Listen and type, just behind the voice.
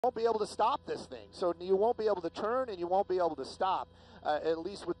won't be able to stop this thing. So you won't be able to turn and you won't be able to stop, at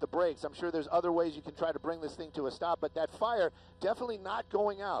least with the brakes. I'm sure there's other ways you can try to bring this thing to a stop, but that fire definitely not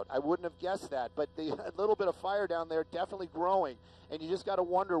going out. I wouldn't have guessed that, but the a little bit of fire down there definitely growing, and you just got to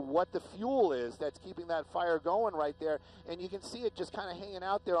wonder what the fuel is that's keeping that fire going right there, and you can see it just kind of hanging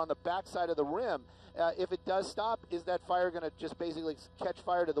out there on the backside of the rim. If it does stop, is that fire going to just basically catch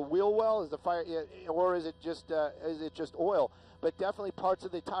fire to the wheel well? Is the fire, or is it just oil? But definitely parts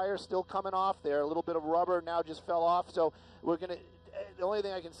of the tire still coming off there. A little bit of rubber now just fell off. So we're going to, the only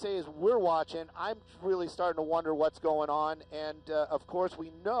thing I can say is we're watching. I'm really starting to wonder what's going on. And, of course,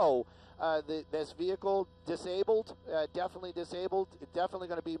 we know this vehicle disabled, definitely disabled. It's definitely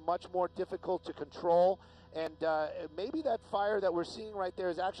going to be much more difficult to control. And maybe that fire that we're seeing right there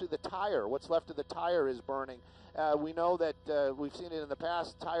is actually the tire. What's left of the tire is burning. We know that we've seen it in the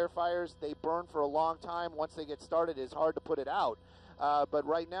past. Tire fires, they burn for a long time. Once they get started, it's hard to put it out. But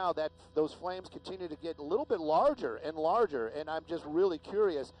right now, those flames continue to get a little bit larger and larger, and I'm just really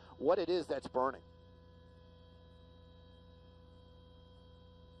curious what it is that's burning.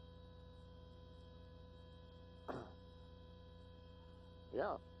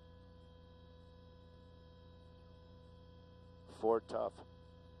 Yeah. Ford Tough.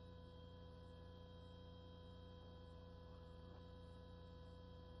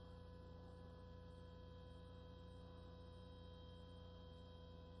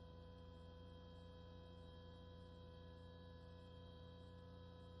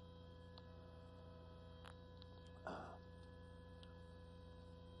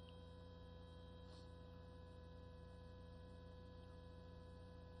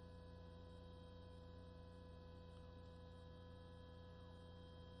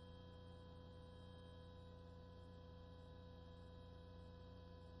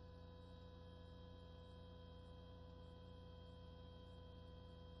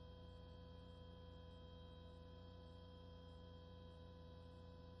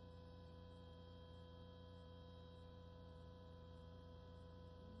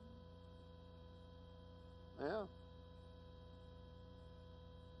 Yeah.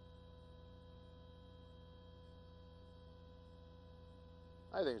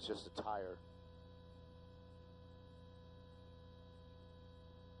 I think it's just a tire.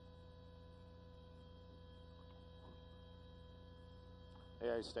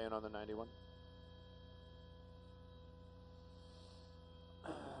 Yeah, he's staying on the 91. Uh,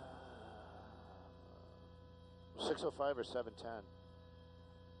 605 or 710.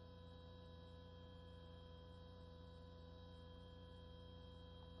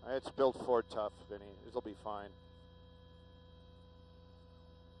 It's built Ford Tough, Vinny. It'll be fine.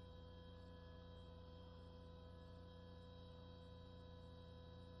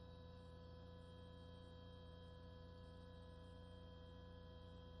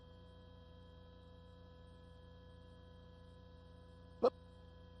 Boop.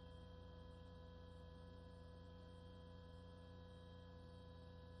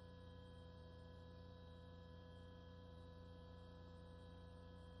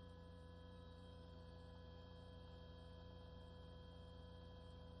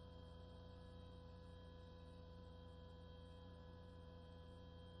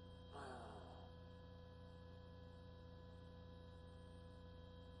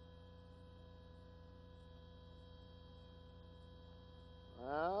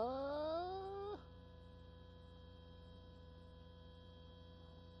 Uh,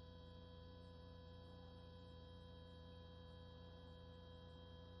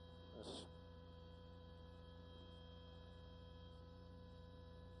 this.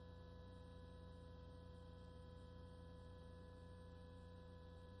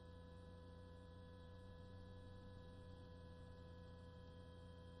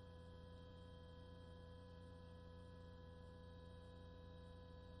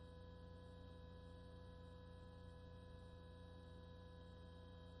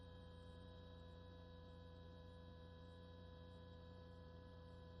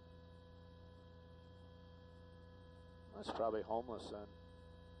 That's probably homeless then.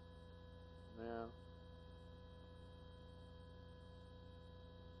 Yeah.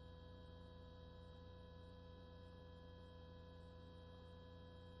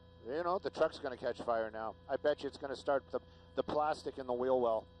 You know, the truck's going to catch fire now. I bet you it's going to start the plastic in the wheel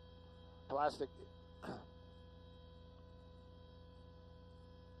well. Plastic.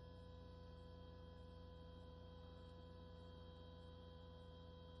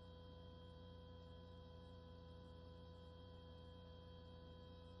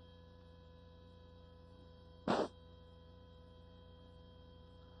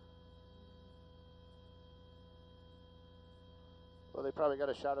 Well, they probably got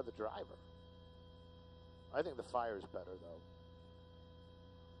a shot of the driver. I think the fire's better,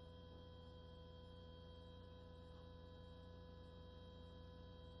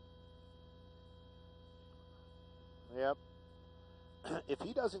 though. Yep. If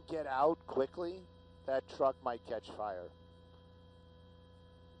he doesn't get out quickly, that truck might catch fire.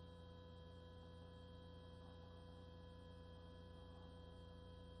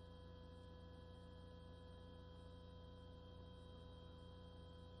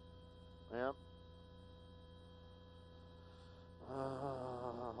 Yep.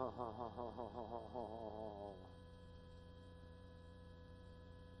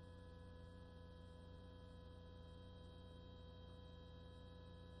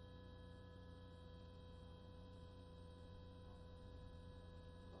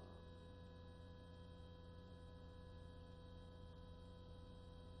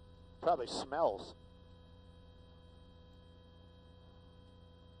 Probably smells.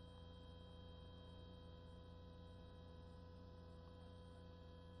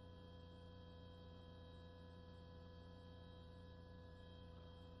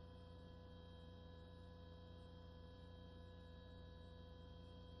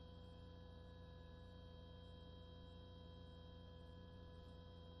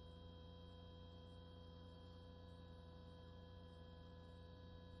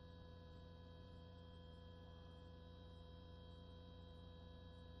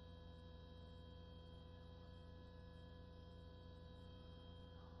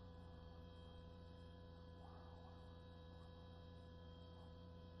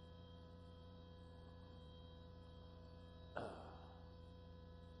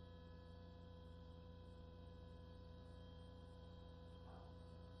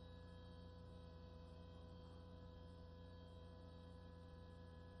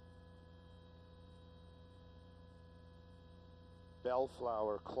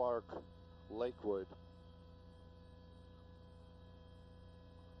 Bellflower, Clark, Lakewood.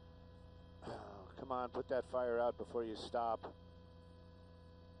 Oh, come on, put that fire out before you stop.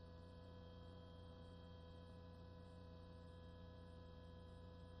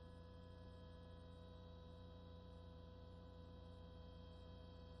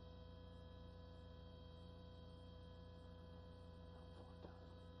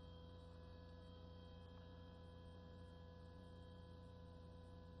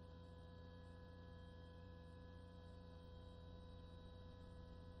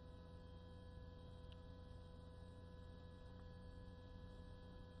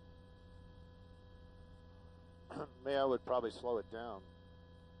 Maybe I would probably slow it down.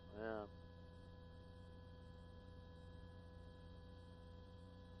 Yeah.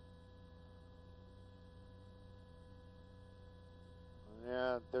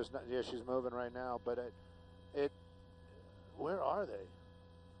 Yeah, there's not. Yeah, she's moving right now, but where are they?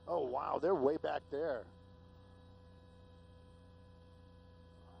 Oh wow, they're way back there.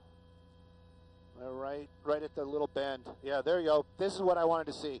 They're right at the little bend. Yeah, there you go. This is what I wanted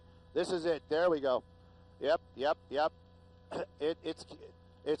to see. This is it. There we go. Yep.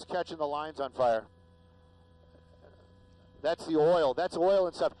 It's catching the lines on fire. That's the oil. That's oil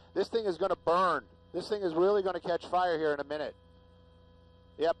and stuff. This thing is going to burn. This thing is really going to catch fire here in a minute.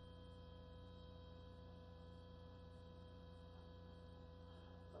 Yep.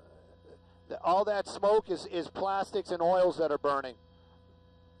 All that smoke is plastics and oils that are burning.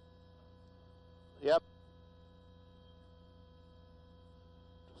 Yep.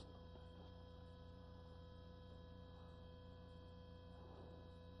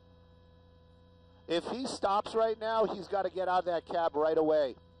 If he stops right now, he's got to get out of that cab right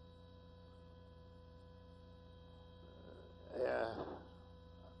away. Yeah.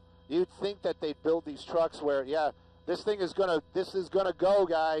 You'd think that they'd build these trucks where, yeah, this is gonna go,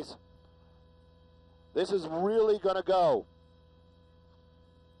 guys. This is really gonna go.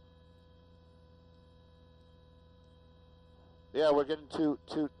 Yeah, we're getting too.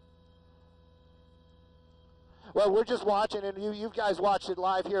 Well, we're just watching, and you guys watched it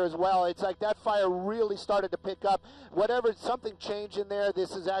live here as well. It's like that fire really started to pick up. Something changed in there.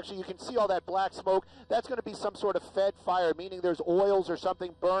 This is actually, you can see all that black smoke. That's going to be some sort of fed fire, meaning there's oils or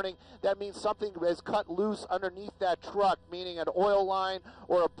something burning. That means something is cut loose underneath that truck, meaning an oil line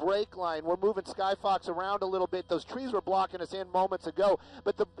or a brake line. We're moving Skyfox around a little bit. Those trees were blocking us in moments ago.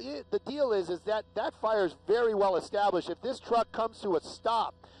 But the deal is that fire is very well established. If this truck comes to a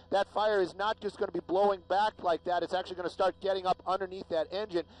stop, that fire is not just going to be blowing back like that. It's actually going to start getting up underneath that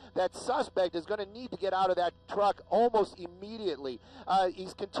engine. That suspect is going to need to get out of that truck almost immediately.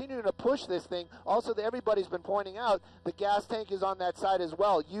 He's continuing to push this thing. Also, everybody's been pointing out the gas tank is on that side as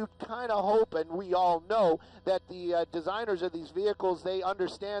well. You kind of hope, and we all know, that the designers of these vehicles, they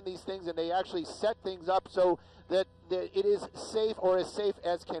understand these things and they actually set things up so that it is safe, or as safe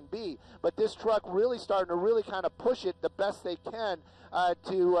as can be. But this truck really starting to really kind of push it the best they can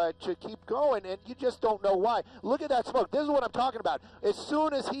to keep going, and you just don't know why. Look at that smoke. This is what I'm talking about. As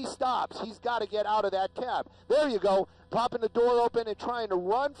soon as he stops, he's got to get out of that cab. There you go, popping the door open and trying to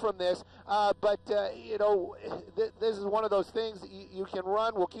run from this. You know, this is one of those things. You can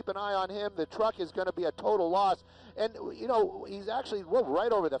run. We'll keep an eye on him. The truck is going to be a total loss. And, you know, he's actually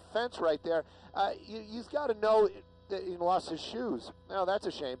right over the fence right there. He's got to know that he lost his shoes. Now, that's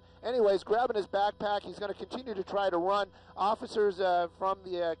a shame. Anyways, grabbing his backpack, he's going to continue to try to run. Officers from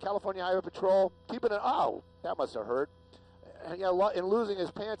the California Highway Patrol keeping an oh, that must have hurt. And losing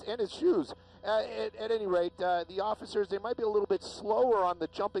his pants and his shoes. At any rate, the officers, they might be a little bit slower on the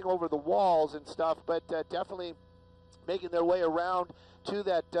jumping over the walls and stuff, but definitely making their way around to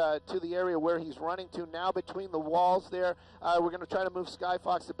that to the area where he's running to now between the walls there. We're going to try to move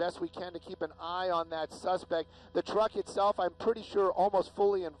Skyfox the best we can to keep an eye on that suspect. The truck itself, I'm pretty sure, almost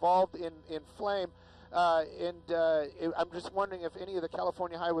fully involved in flame. I'm just wondering if any of the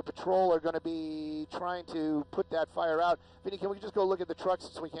California Highway Patrol are going to be trying to put that fire out. Vinny, can we just go look at the truck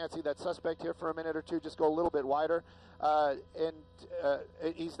since we can't see that suspect here for a minute or two? Just go a little bit wider.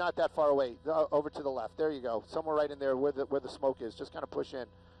 He's not that far away. Over to the left. There you go. Somewhere right in there where the smoke is. Just kind of push in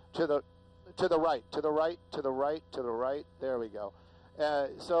to the right, to the right, to the right, to the right. There we go.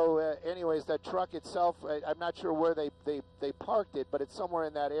 Anyways, that truck itself, I'm not sure where they parked it, but it's somewhere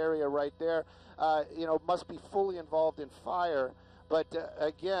in that area right there. You know, must be fully involved in fire. But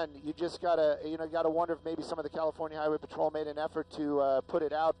again, you just gotta wonder if maybe some of the California Highway Patrol made an effort to put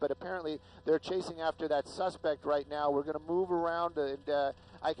it out. But apparently, they're chasing after that suspect right now. We're gonna move around, and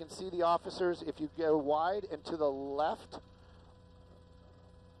I can see the officers. If you go wide and to the left,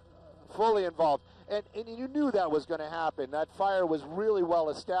 fully involved. And you knew that was going to happen. That fire was really well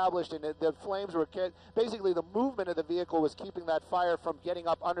established, and the flames were basically the movement of the vehicle was keeping that fire from getting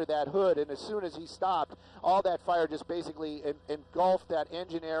up under that hood. And as soon as he stopped, all that fire just basically engulfed that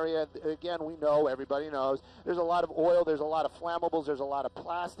engine area. Again, we know, everybody knows, there's a lot of oil, there's a lot of flammables, there's a lot of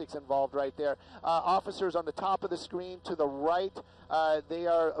plastics involved right there. Officers on the top of the screen to the right,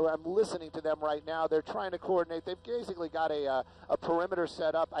 I'm listening to them right now. They're trying to coordinate. They've basically got a perimeter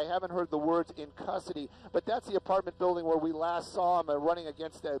set up. I haven't heard the words in custody, but that's the apartment building where we last saw him running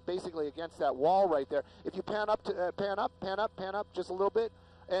against basically against that wall right there. If you pan up just a little bit,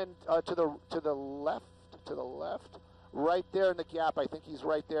 and to the left, right there in the gap. I think he's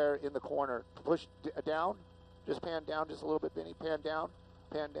right there in the corner. Push down, just pan down just a little bit, Benny. Pan down,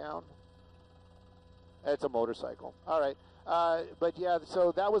 pan down. It's a motorcycle. All right. But yeah,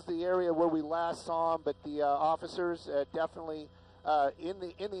 so that was the area where we last saw him. But the officers definitely in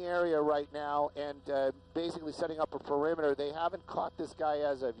the area right now, and basically setting up a perimeter. They haven't caught this guy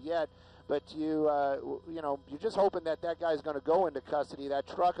as of yet, but you're just hoping that guy's going to go into custody. That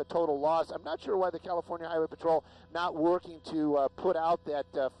truck, a total loss. I'm not sure why the California Highway Patrol not working to put out that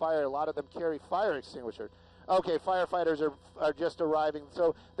fire. A lot of them carry fire extinguishers. Okay, firefighters are just arriving,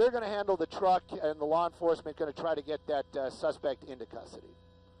 so they're going to handle the truck, and the law enforcement going to try to get that suspect into custody.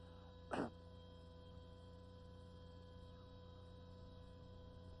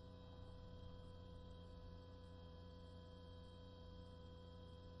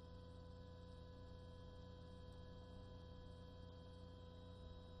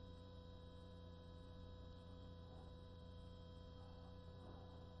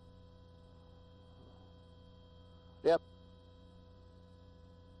 Yep.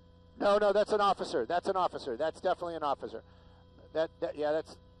 No, that's an officer. That's an officer. That's definitely an officer. Yeah,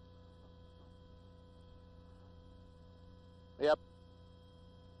 that's. Yep.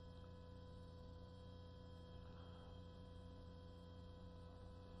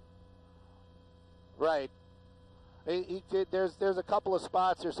 Right. There's a couple of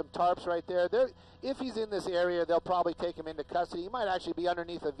spots. There's some tarps right there. If he's in this area, they'll probably take him into custody. He might actually be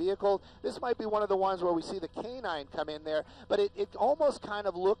underneath a vehicle. This might be one of the ones where we see the canine come in there. But it almost kind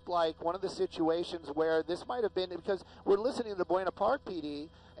of looked like one of the situations where this might have been, because we're listening to Buena Park PD,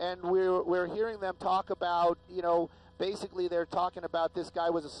 and we're hearing them talk about, basically they're talking about this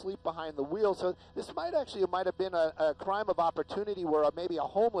guy was asleep behind the wheel. So this might have been a crime of opportunity where maybe a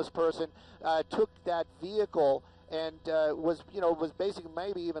homeless person took that vehicle and was basically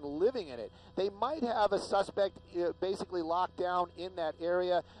maybe even living in it. They might have a suspect basically locked down in that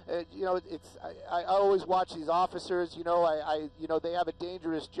area. I always watch these officers. They have a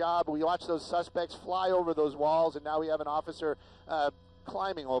dangerous job. We watch those suspects fly over those walls, and now we have an officer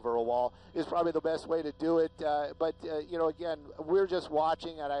climbing over a wall is probably the best way to do it. Again, we're just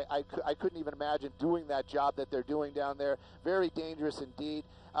watching, and I couldn't even imagine doing that job that they're doing down there. Very dangerous indeed.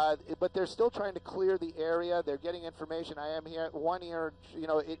 But they're still trying to clear the area. They're getting information. I am here.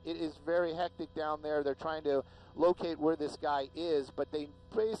 It is very hectic down there. They're trying to locate where this guy is, but they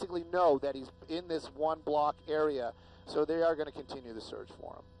basically know that he's in this one block area, so they are going to continue the search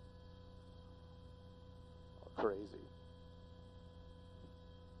for him. Crazy.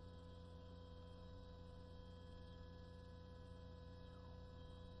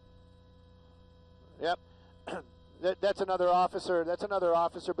 Yep. That's another officer. That's another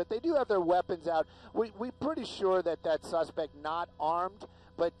officer. But they do have their weapons out. We're pretty sure that suspect not armed,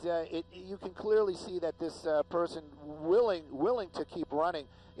 but you can clearly see that this person willing to keep running.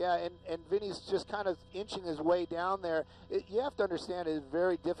 Yeah, and Vinny's just kind of inching his way down there. You have to understand it is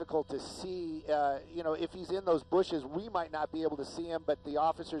very difficult to see. If he's in those bushes, we might not be able to see him, but the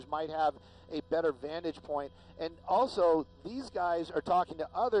officers might have a better vantage point. And also, these guys are talking to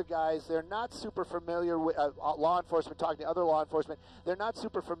other guys. They're not super familiar with law enforcement, talking to other law enforcement. They're not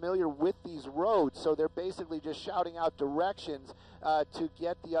super familiar with these roads, so they're basically just shouting out directions to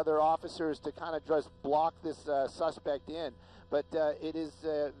get the other officers to kind of just block this suspect in. But it's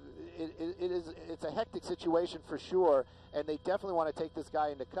a hectic situation for sure, and they definitely want to take this guy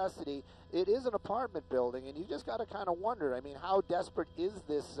into custody. It is an apartment building, and you just got to kind of wonder, I mean, how desperate is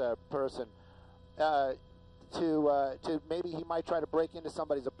this person to maybe he might try to break into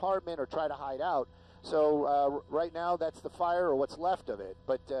somebody's apartment or try to hide out. So right now that's the fire or what's left of it.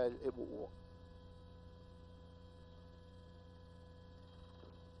 But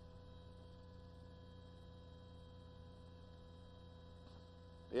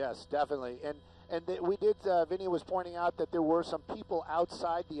yes, definitely. And we did, Vinny was pointing out that there were some people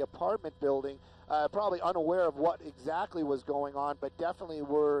outside the apartment building, probably unaware of what exactly was going on, but definitely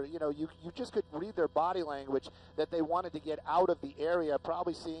were, you just could read their body language that they wanted to get out of the area,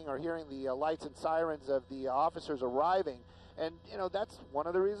 probably seeing or hearing the lights and sirens of the officers arriving. And, that's one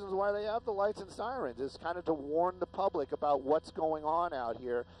of the reasons why they have the lights and sirens, is kind of to warn the public about what's going on out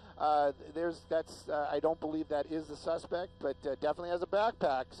here. I don't believe that is the suspect, but definitely has a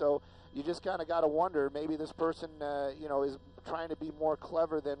backpack. So you just kind of got to wonder, maybe this person, is trying to be more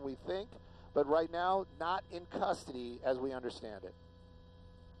clever than we think. But right now, not in custody as we understand it.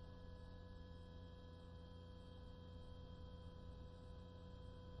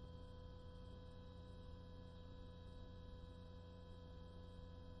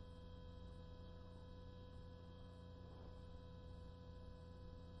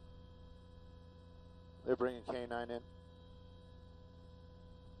 They're bringing K9 in.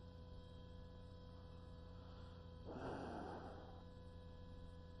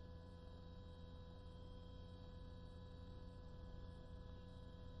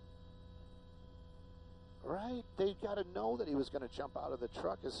 Right? They got to know that he was going to jump out of the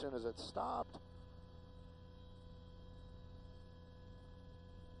truck as soon as it stopped.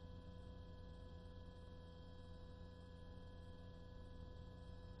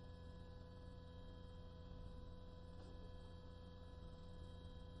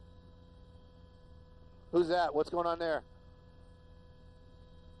 Who's that? What's going on there?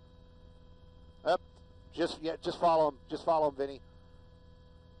 Up. Just follow him. Just follow him, Vinny.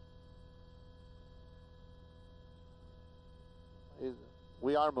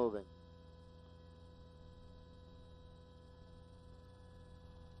 We are moving.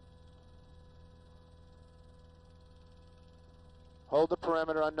 Hold the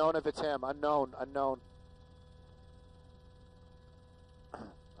perimeter. Unknown if it's him. Unknown. Unknown.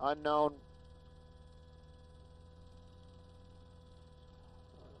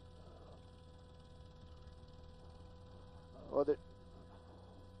 Well,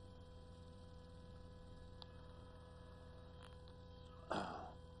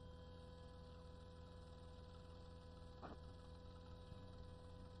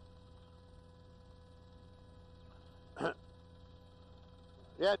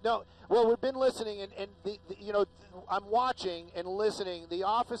 yeah, no. Well, we've been listening, and I'm watching and listening. The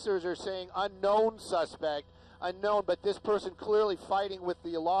officers are saying unknown suspect. unknown, but this person clearly fighting with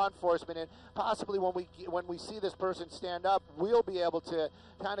the law enforcement, and possibly when we see this person stand up, we'll be able to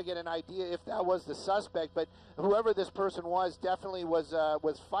kind of get an idea if that was the suspect. But whoever this person was definitely was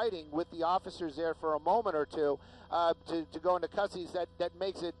fighting with the officers there for a moment or two to go into custody. That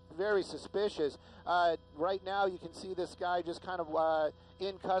makes it very suspicious. Right now, you can see this guy just kind of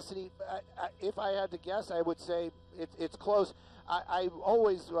in custody. If I had to guess, I would say it's close. I'm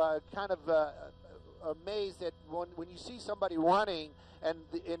always kind of amazed that when you see somebody running and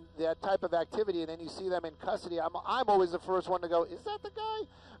in that type of activity, and then you see them in custody, I'm always the first one to go, is that the guy?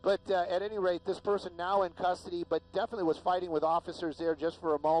 But at any rate, this person now in custody, but definitely was fighting with officers there just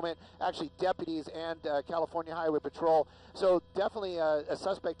for a moment, actually deputies and California Highway Patrol. So definitely a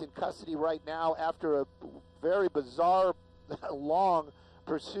suspect in custody right now after a very bizarre, long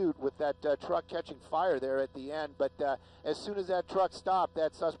pursuit with that truck catching fire there at the end. But as soon as that truck stopped,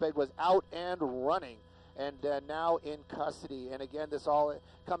 that suspect was out and running, and now in custody. And again, this all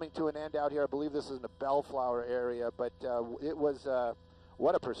coming to an end out here. I believe this is in the Bellflower area, but it was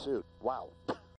what a pursuit. Wow.